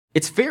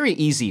It's very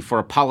easy for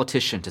a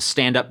politician to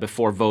stand up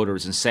before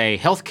voters and say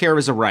healthcare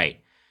is a right,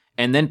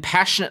 and then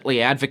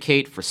passionately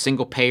advocate for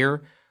single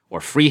payer or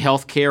free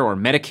healthcare or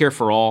Medicare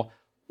for all,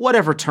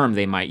 whatever term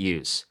they might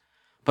use.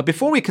 But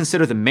before we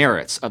consider the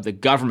merits of the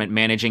government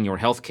managing your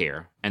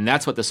healthcare, and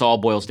that's what this all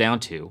boils down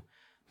to,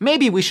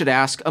 maybe we should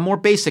ask a more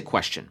basic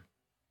question.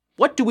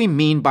 What do we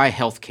mean by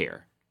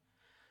healthcare?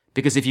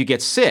 Because if you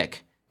get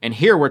sick, and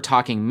here we're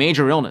talking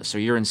major illness or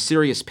you're in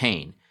serious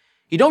pain,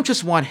 you don't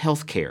just want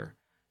healthcare.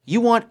 You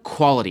want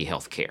quality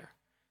healthcare.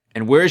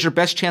 And where is your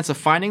best chance of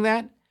finding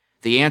that?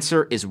 The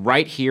answer is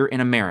right here in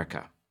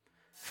America.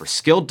 For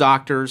skilled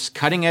doctors,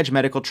 cutting-edge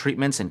medical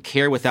treatments, and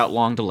care without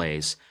long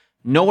delays,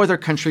 no other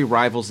country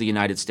rivals the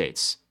United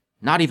States.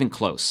 Not even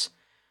close.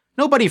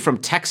 Nobody from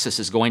Texas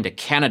is going to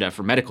Canada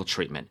for medical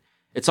treatment.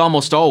 It's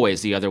almost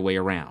always the other way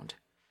around.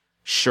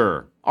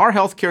 Sure, our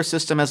healthcare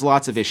system has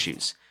lots of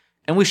issues,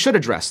 and we should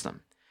address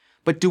them.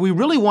 But do we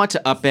really want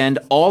to upend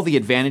all the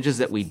advantages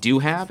that we do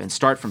have and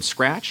start from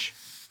scratch?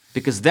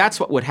 Because that's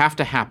what would have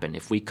to happen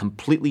if we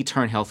completely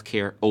turn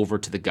healthcare over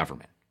to the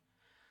government.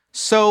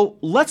 So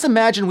let's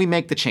imagine we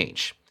make the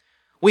change.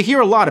 We hear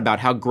a lot about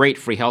how great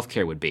free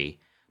healthcare would be,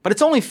 but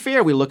it's only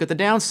fair we look at the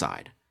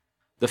downside.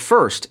 The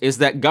first is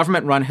that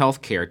government-run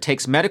healthcare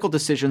takes medical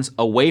decisions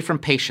away from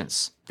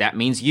patients, that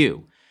means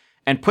you,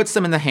 and puts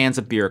them in the hands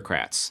of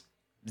bureaucrats.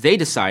 They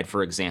decide,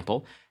 for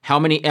example, how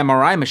many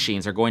MRI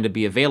machines are going to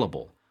be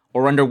available,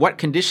 or under what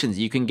conditions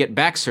you can get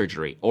back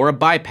surgery or a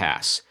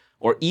bypass,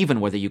 or even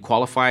whether you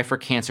qualify for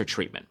cancer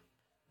treatment.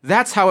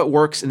 That's how it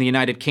works in the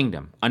United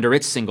Kingdom under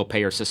its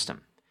single-payer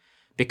system.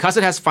 Because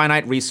it has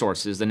finite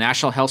resources, the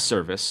National Health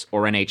Service,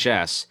 or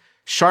NHS,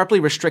 sharply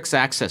restricts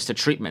access to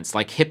treatments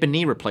like hip and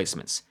knee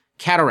replacements,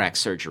 cataract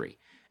surgery,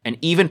 and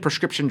even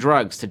prescription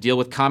drugs to deal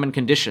with common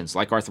conditions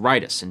like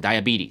arthritis and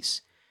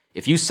diabetes.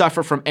 If you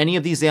suffer from any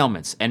of these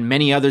ailments and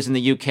many others in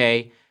the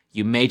UK,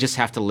 you may just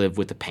have to live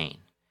with the pain.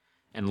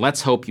 And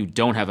let's hope you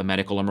don't have a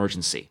medical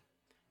emergency.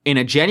 In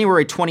a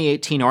January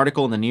 2018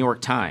 article in the New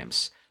York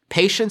Times,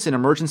 patients in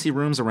emergency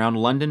rooms around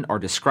London are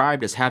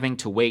described as having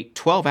to wait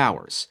 12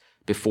 hours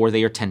before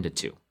they are tended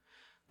to.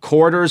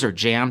 Corridors are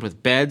jammed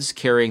with beds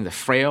carrying the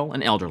frail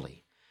and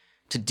elderly.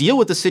 To deal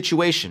with the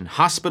situation,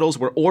 hospitals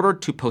were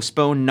ordered to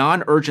postpone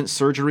non-urgent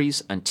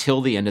surgeries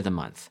until the end of the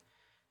month.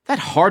 That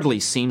hardly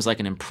seems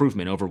like an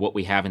improvement over what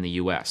we have in the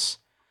US.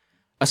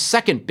 A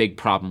second big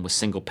problem with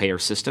single-payer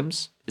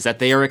systems is that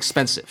they are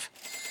expensive.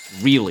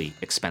 Really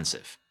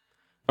expensive.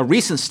 A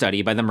recent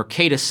study by the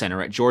Mercatus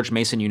Center at George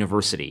Mason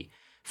University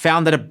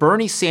found that a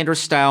Bernie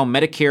Sanders-style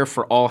Medicare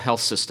for all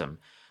health system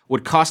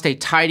would cost a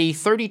tidy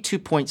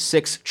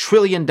 $32.6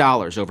 trillion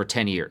over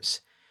 10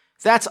 years.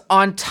 That's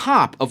on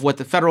top of what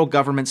the federal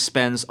government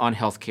spends on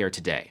healthcare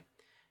today.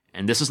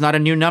 And this is not a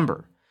new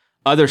number.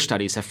 Other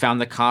studies have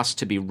found the cost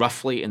to be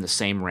roughly in the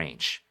same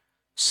range.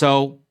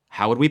 So,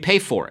 how would we pay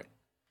for it?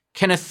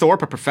 Kenneth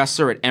Thorpe, a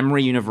professor at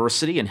Emory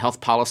University and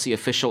health policy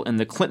official in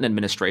the Clinton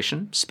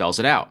administration, spells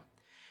it out.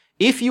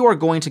 If you are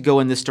going to go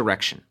in this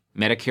direction,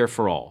 Medicare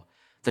for all,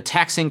 the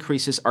tax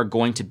increases are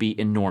going to be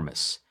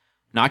enormous.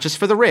 Not just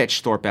for the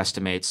rich, Thorpe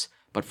estimates,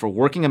 but for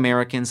working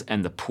Americans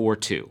and the poor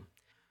too.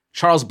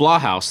 Charles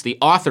Blahous, the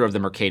author of the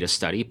Mercatus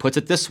study, puts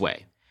it this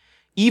way.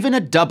 Even a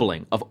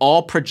doubling of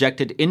all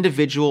projected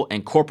individual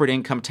and corporate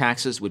income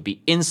taxes would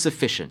be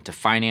insufficient to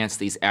finance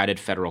these added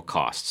federal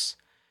costs.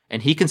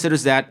 And he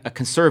considers that a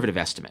conservative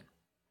estimate.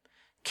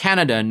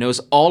 Canada knows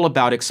all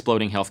about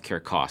exploding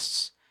healthcare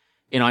costs.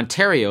 In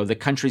Ontario, the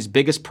country's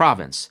biggest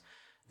province,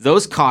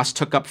 those costs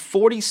took up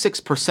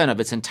 46% of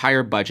its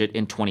entire budget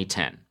in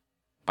 2010.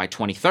 By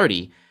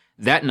 2030,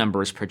 that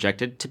number is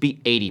projected to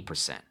be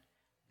 80%.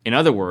 In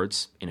other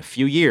words, in a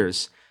few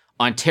years,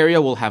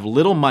 Ontario will have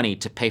little money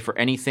to pay for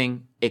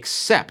anything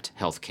except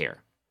healthcare.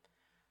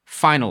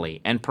 Finally,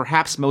 and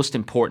perhaps most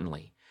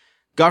importantly,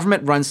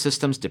 government-run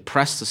systems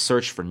depress the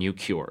search for new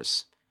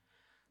cures.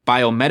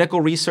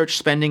 Biomedical research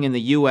spending in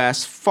the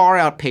U.S. far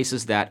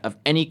outpaces that of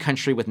any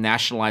country with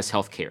nationalized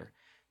healthcare,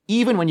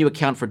 even when you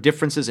account for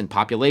differences in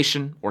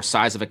population or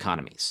size of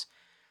economies.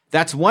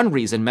 That's one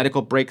reason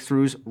medical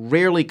breakthroughs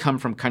rarely come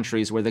from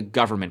countries where the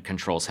government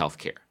controls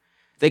healthcare.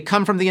 They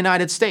come from the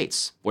United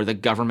States, where the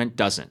government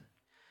doesn't.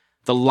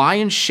 The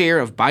lion's share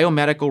of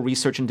biomedical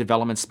research and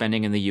development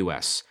spending in the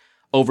U.S.,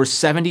 over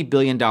 $70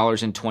 billion in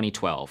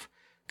 2012,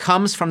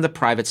 comes from the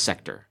private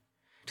sector.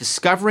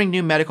 Discovering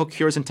new medical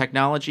cures and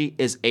technology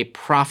is a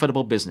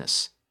profitable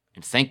business,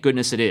 and thank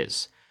goodness it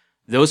is.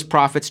 Those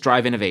profits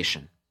drive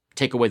innovation.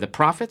 Take away the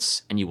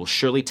profits, and you will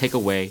surely take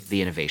away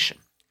the innovation.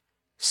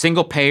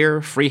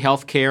 Single-payer, free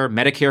healthcare,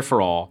 Medicare for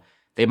all,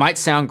 they might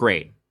sound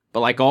great, but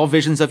like all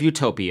visions of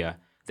utopia,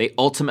 they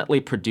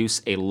ultimately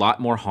produce a lot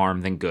more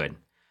harm than good.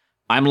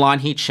 I'm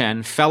Lanhee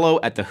Chen, fellow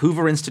at the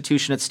Hoover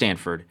Institution at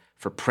Stanford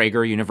for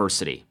Prager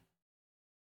University.